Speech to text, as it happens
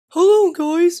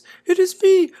Hello guys, it is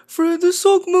me, Fred the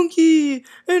Sock Monkey,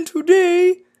 and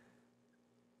today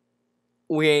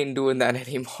we ain't doing that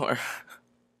anymore.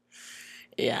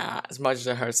 Yeah, as much as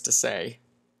it hurts to say.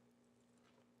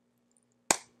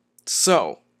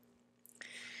 So,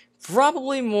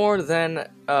 probably more than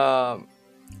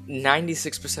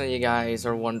 96% of you guys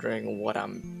are wondering what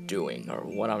I'm doing or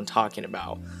what I'm talking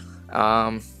about.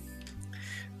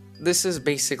 This is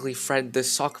basically Fred the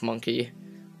Sock Monkey.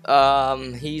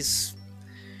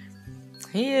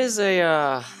 He is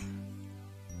a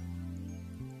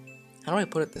how do I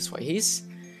put it this way? He's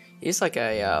like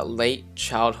a late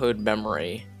childhood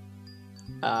memory,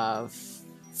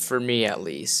 for me at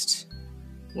least,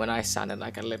 when I sounded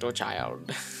like a little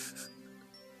child.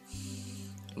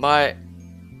 But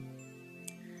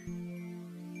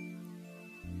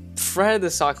Fred the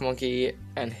Sock Monkey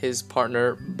and his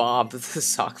partner Bob the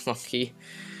Sock Monkey,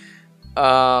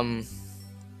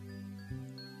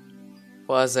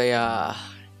 was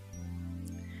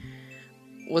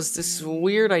this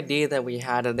weird idea that we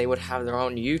had that they would have their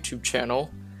own YouTube channel,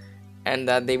 and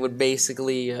that they would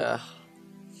basically,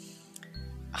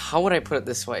 how would I put it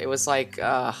this way? It was like,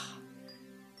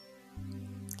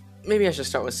 maybe I should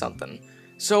start with something.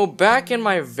 So back in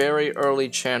my very early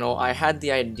channel, I had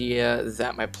the idea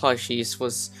that my plushies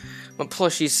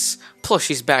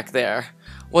back there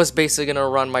was basically gonna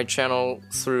run my channel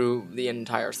through the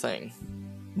entire thing.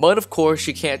 But of course,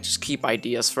 you can't just keep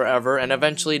ideas forever, and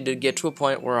eventually it did get to a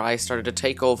point where I started to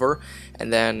take over,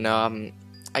 and then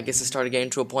I guess it started getting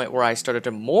to a point where I started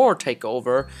to more take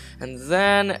over, and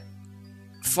then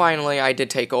finally I did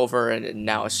take over, and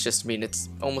now it's just me, and it's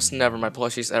almost never my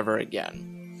plushies ever again.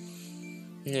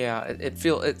 Yeah,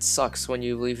 it sucks when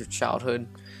you leave your childhood.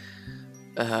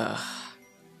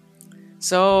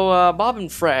 So Bob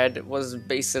and Fred was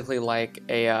basically like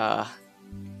a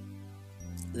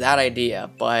that idea,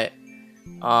 but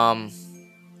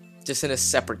just in a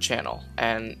separate channel,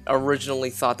 and originally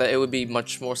thought that it would be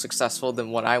much more successful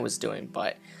than what I was doing,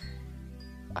 but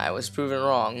I was proven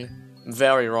wrong,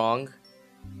 very wrong.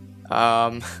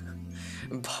 Bob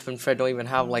and Fred don't even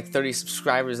have like 30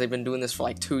 subscribers. They've been doing this for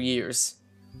like 2 years.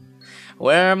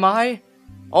 Where am I?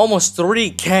 Almost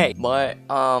 3K. But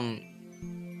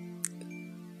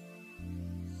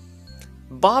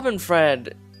Bob and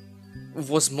Fred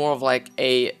was more of like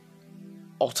a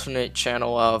alternate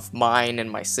channel of mine and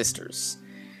my sister's,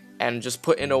 and just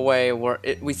put in a way where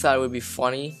we thought it would be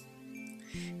funny,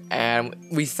 and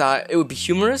we thought it would be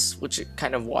humorous, which it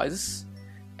kind of was,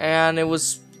 and it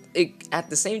at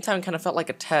the same time kind of felt like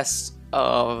a test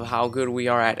of how good we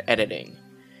are at editing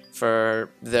for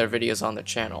their videos on the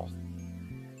channel.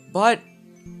 But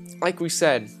like we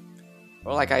said,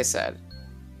 or like I said,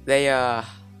 they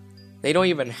don't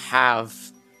even have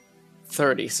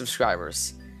 30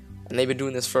 subscribers, and they've been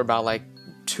doing this for about like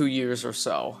 2 years or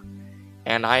so,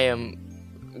 and I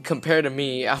am, compared to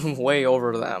me, I'm way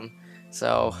over them,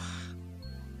 so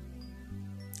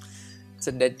it's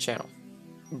a dead channel.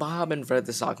 Bob and Fred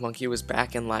the Sock Monkey was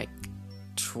back in like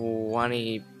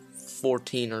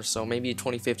 2014 or so, maybe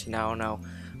 2015, I don't know,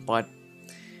 but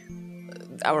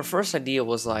our first idea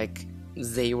was like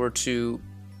they were to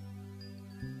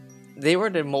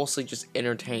mostly just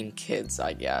entertain kids,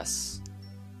 I guess.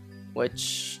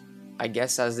 Which, I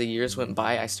guess as the years went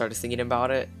by, I started thinking about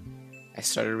it. I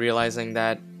started realizing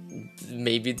that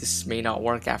maybe this may not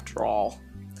work after all.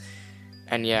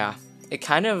 And yeah,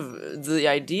 the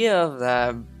idea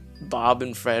that Bob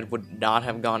and Fred would not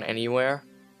have gone anywhere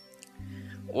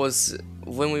was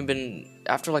when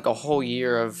after like a whole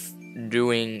year of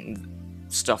doing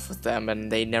stuff with them,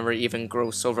 and they never even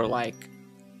gross over like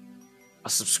a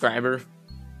subscriber.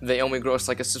 They only gross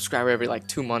like a subscriber every like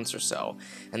 2 months or so,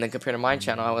 and then compared to my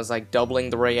channel, I was like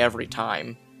doubling the rate every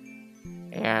time,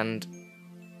 and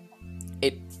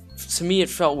to me it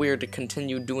felt weird to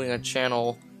continue doing a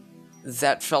channel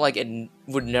that felt like it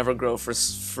would never grow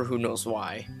for who knows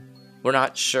why. We're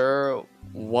not sure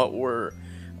what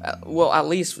well, at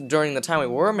least during the time we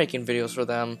were making videos for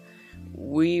them,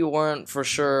 we weren't for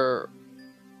sure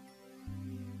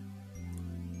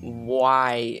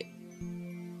why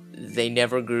they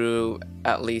never grew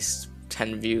at least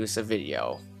 10 views a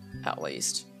video, at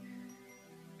least.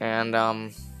 And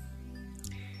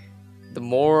the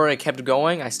more it kept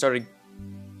going, I started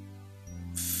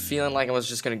feeling like I was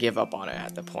just gonna give up on it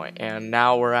at the point. And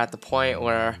now we're at the point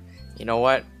where, you know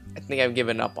what, I think I've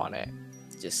given up on it.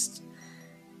 Just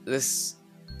this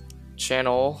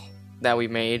channel that we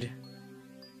made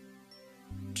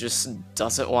just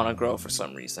doesn't want to grow for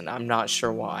some reason. I'm not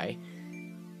sure why.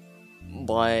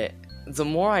 But the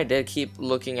more I did keep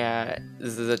looking at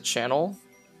the channel,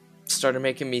 started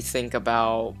making me think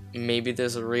about maybe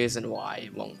there's a reason why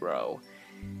it won't grow.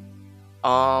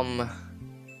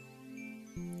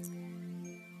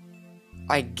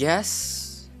 I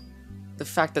guess the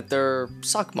fact that they're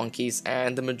sock monkeys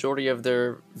and the majority of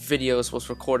their videos was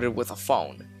recorded with a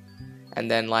phone, and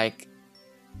then like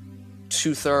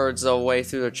 2/3 of the way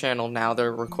through their channel now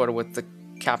they're recorded with the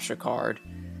capture card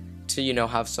to, you know,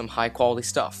 have some high quality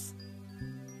stuff.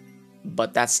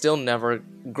 But that still never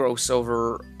gross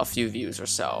over a few views or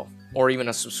so, or even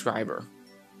a subscriber.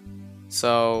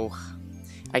 So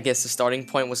I guess the starting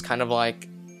point was kind of like,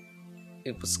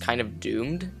 it was kind of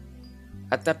doomed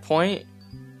at that point,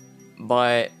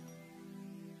 but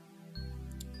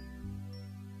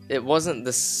it wasn't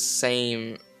the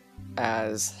same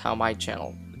as how my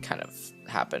channel kind of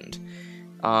happened.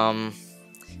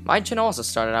 My channel also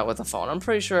started out with a phone. I'm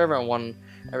pretty sure everyone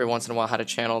every once in a while had a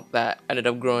channel that ended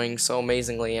up growing so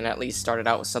amazingly and at least started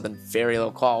out with something very low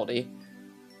quality.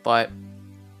 But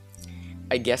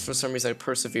I guess for some reason I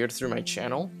persevered through my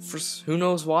channel, for who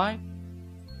knows why,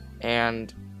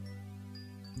 and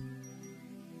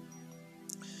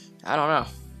I don't know.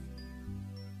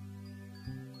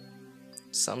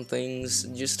 Some things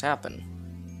just happen.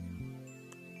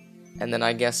 And then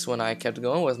I guess when I kept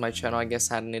going with my channel, I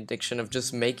guess I had an addiction of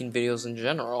just making videos in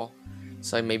general.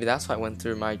 So maybe that's why I went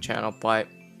through my channel. But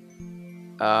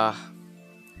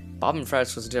Bob and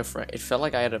Fred's was different. It felt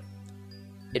like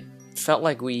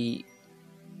we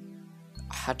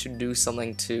had to do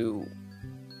something to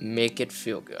make it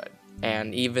feel good.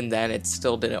 And even then it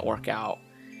still didn't work out.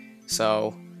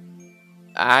 So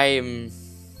I'm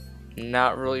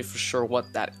not really for sure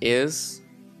what that is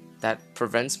that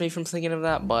prevents me from thinking of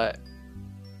that, but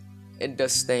it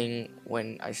does sting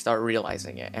when I start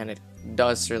realizing it, and it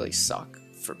does really suck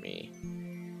for me.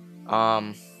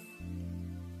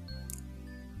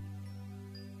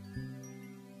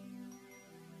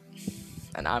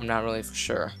 And I'm not really for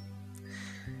sure.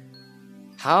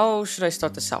 How should I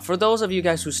start this out? For those of you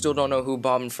guys who still don't know who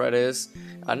Bob and Fred is,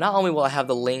 not only will I have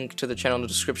the link to the channel in the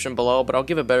description below, but I'll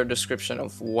give a better description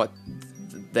of what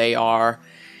they are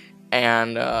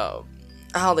and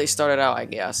how they started out, I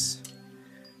guess.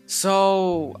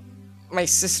 So, my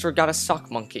sister got a sock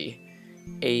monkey,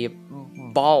 a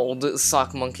bald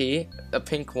sock monkey, a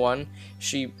pink one.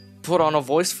 She put on a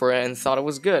voice for it and thought it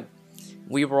was good.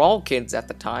 We were all kids at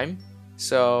the time,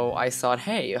 so I thought,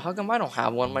 hey, how come I don't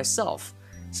have one myself?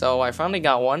 So I finally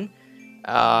got one.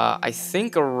 I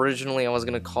think originally I was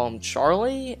going to call him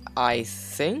Charlie, but I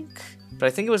think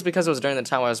it was because it was during the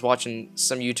time I was watching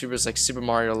some YouTubers like Super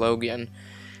Mario Logan.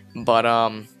 But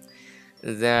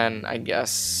then I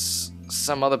guess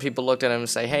some other people looked at him and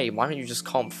say, hey, why don't you just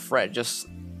call him Fred, just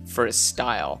for his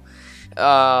style.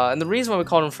 And the reason why we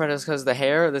called him Fred is because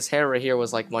this hair right here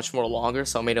was like much more longer,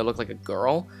 so it made it look like a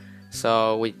girl.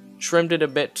 So we trimmed it a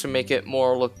bit to make it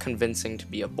more look convincing to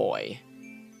be a boy.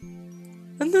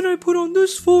 And then I put on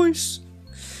this voice.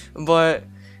 But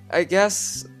I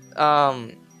guess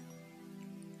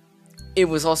it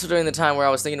was also during the time where I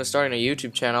was thinking of starting a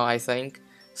YouTube channel, I think.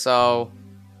 So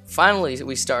finally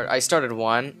I started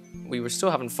one. We were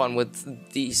still having fun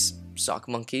with these sock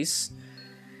monkeys.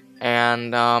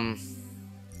 And I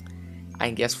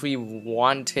guess we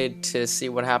wanted to see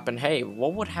what happened. Hey,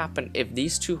 what would happen if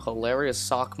these two hilarious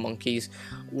sock monkeys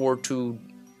were to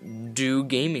do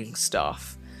gaming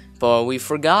stuff? But we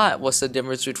forgot what's the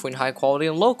difference between high quality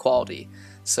and low quality.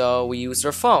 So we used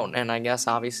our phone, and I guess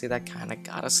obviously that kind of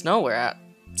got us nowhere at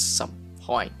some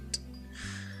point.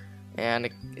 And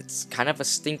it's kind of a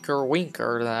stinker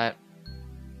winker that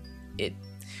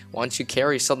once you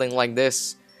carry something like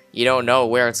this, you don't know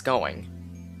where it's going.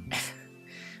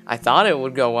 I thought it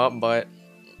would go up, but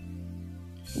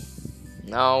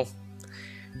no,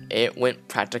 it went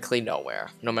practically nowhere,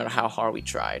 no matter how hard we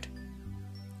tried.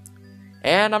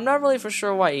 And I'm not really for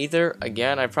sure why either.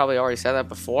 Again, I probably already said that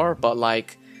before, but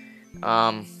like,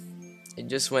 it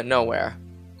just went nowhere.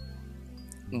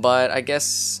 But I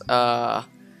guess the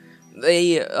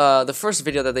first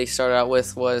video that they started out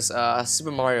with was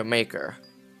Super Mario Maker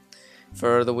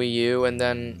for the Wii U, and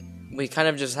then we kind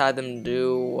of just had them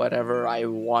do whatever I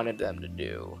wanted them to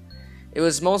do. It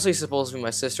was mostly supposed to be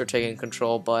my sister taking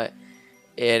control, but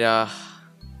it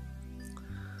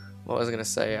what was I gonna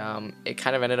say? It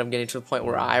kind of ended up getting to the point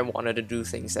where I wanted to do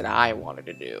things that I wanted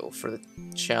to do for the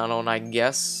channel, and I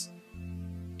guess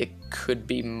it could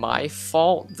be my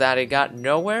fault that it got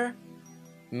nowhere.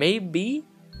 Maybe.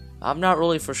 I'm not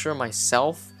really for sure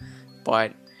myself,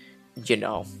 but you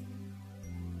know,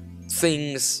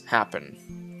 things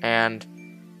happen, and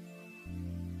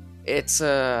it's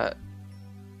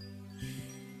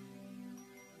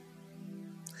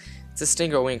it's a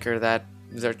stinker winker that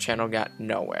their channel got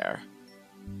nowhere.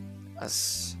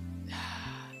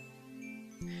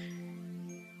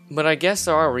 But I guess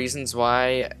there are reasons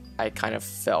why I kind of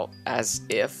felt as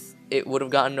if it would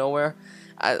have gotten nowhere.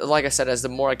 Like I said, as the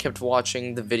more I kept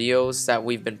watching the videos that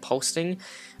we've been posting,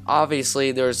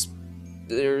 obviously there's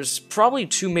probably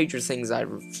two major things I've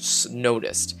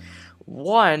noticed.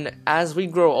 One, as we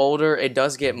grow older, it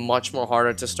does get much more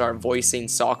harder to start voicing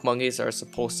sock monkeys that are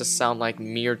supposed to sound like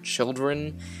mere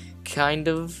children, kind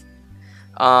of.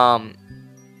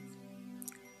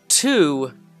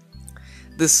 Two,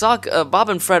 the Bob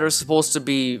and Fred are supposed to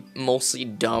be mostly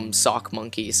dumb sock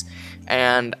monkeys,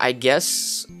 and I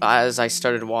guess as I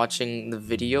started watching the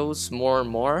videos more and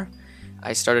more,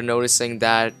 I started noticing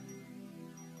that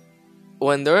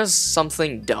when there's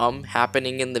something dumb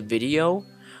happening in the video,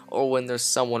 or when there's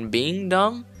someone being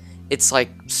dumb, it's like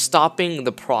stopping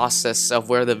the process of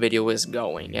where the video is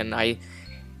going. And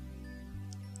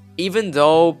even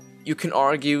though you can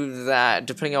argue that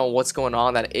depending on what's going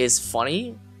on, that is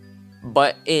funny,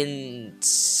 but in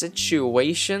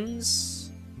situations,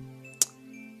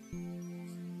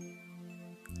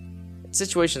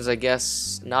 I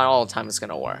guess not all the time it's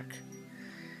gonna work.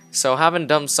 So having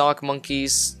dumb sock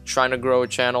monkeys trying to grow a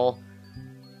channel,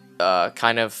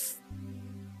 kind of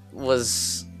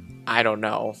was, I don't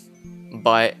know,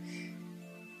 but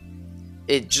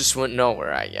it just went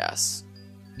nowhere, I guess.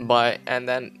 And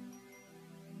then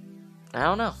I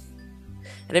don't know.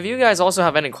 And if you guys also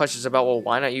have any questions about, well,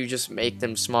 why not you just make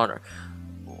them smarter?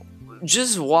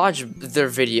 Just watch their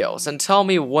videos and tell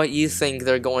me what you think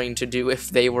they're going to do if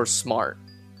they were smart.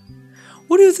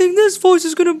 What do you think this voice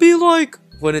is going to be like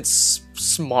when it's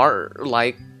smart?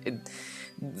 Like,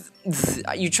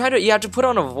 you have to put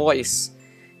on a voice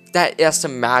that has to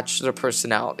match their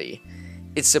personality.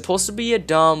 It's supposed to be a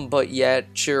dumb but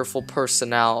yet cheerful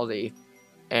personality,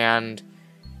 and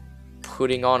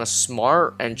putting on a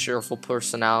smart and cheerful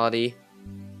personality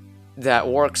that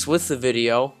works with the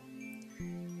video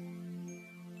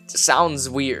sounds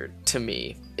weird to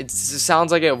me. It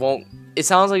sounds like it won't. It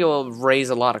sounds like it will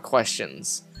raise a lot of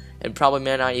questions and probably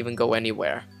may not even go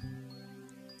anywhere.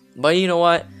 But you know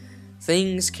what?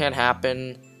 Things can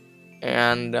happen,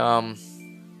 and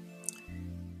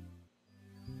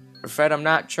Fred, I'm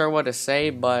not sure what to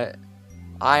say, but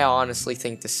I honestly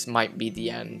think this might be the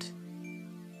end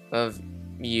of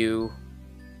you.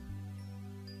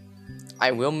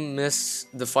 I will miss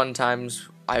the fun times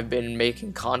I've been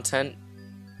making content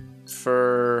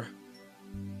for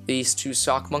these two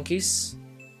sock monkeys,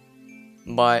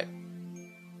 but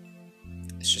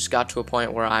it's just got to a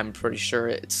point where I'm pretty sure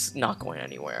it's not going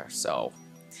anywhere. So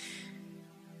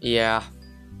yeah,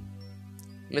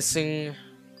 missing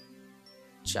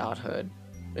childhood,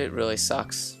 it really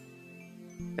sucks.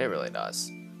 It really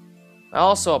does. I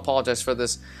also apologize for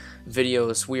this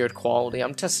video's weird quality.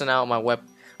 I'm testing out my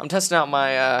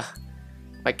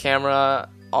my camera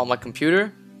on my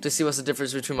computer to see what's the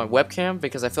difference between my webcam,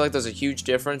 because I feel like there's a huge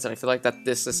difference, and I feel like that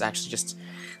this is actually just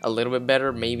a little bit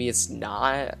better. Maybe it's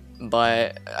not,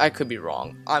 but I could be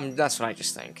wrong. That's what I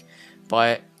just think.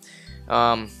 But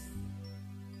I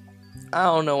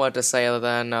don't know what to say other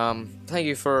than thank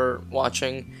you for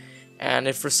watching. And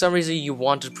if for some reason you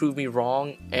want to prove me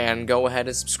wrong and go ahead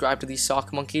and subscribe to these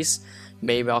sock monkeys,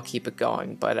 maybe I'll keep it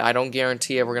going. But I don't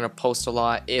guarantee we're going to post a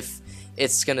lot if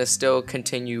it's going to still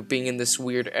continue being in this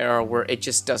weird era where it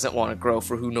just doesn't want to grow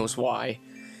for who knows why.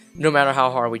 No matter how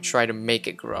hard we try to make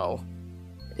it grow,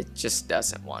 it just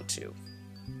doesn't want to.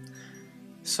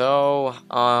 So,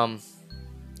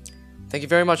 thank you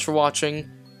very much for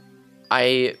watching.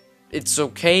 It's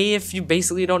okay if you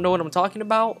basically don't know what I'm talking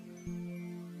about,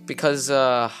 because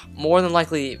more than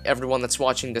likely everyone that's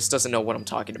watching this doesn't know what I'm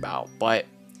talking about. But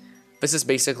this is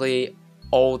basically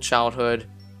old childhood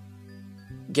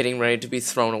getting ready to be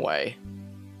thrown away.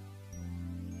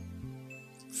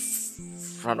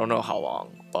 I don't know how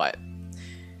long, but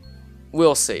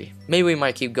we'll see. Maybe we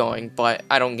might keep going, but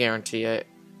I don't guarantee it.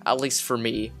 At least for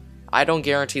me, I don't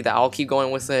guarantee that I'll keep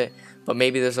going with it, but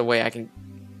maybe there's a way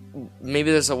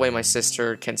my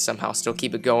sister can somehow still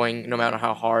keep it going, no matter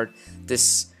how hard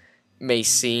this may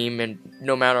seem, and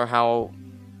no matter how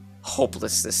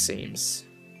hopeless this seems.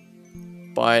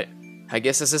 But I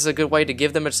guess this is a good way to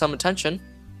give them some attention.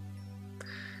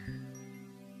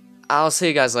 I'll see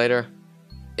you guys later.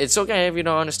 It's okay if you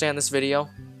don't understand this video,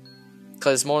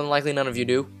 because more than likely none of you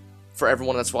do, for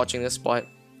everyone that's watching this. But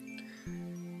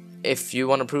if you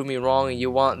want to prove me wrong and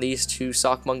you want these two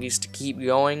sock monkeys to keep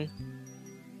going,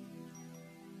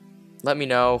 let me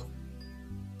know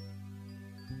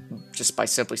just by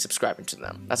simply subscribing to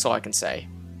them. That's all I can say.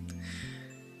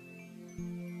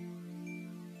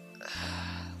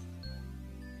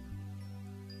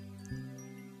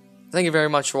 thank you very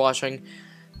much for watching,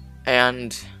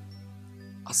 and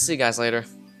I'll see you guys later.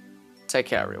 Take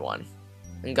care, everyone,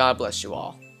 and God bless you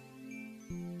all.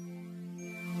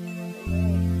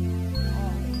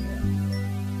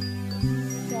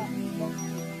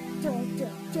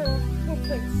 We're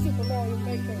playing Super Mario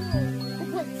Maker.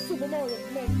 We're playing Super Mario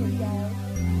Maker,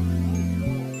 y'all.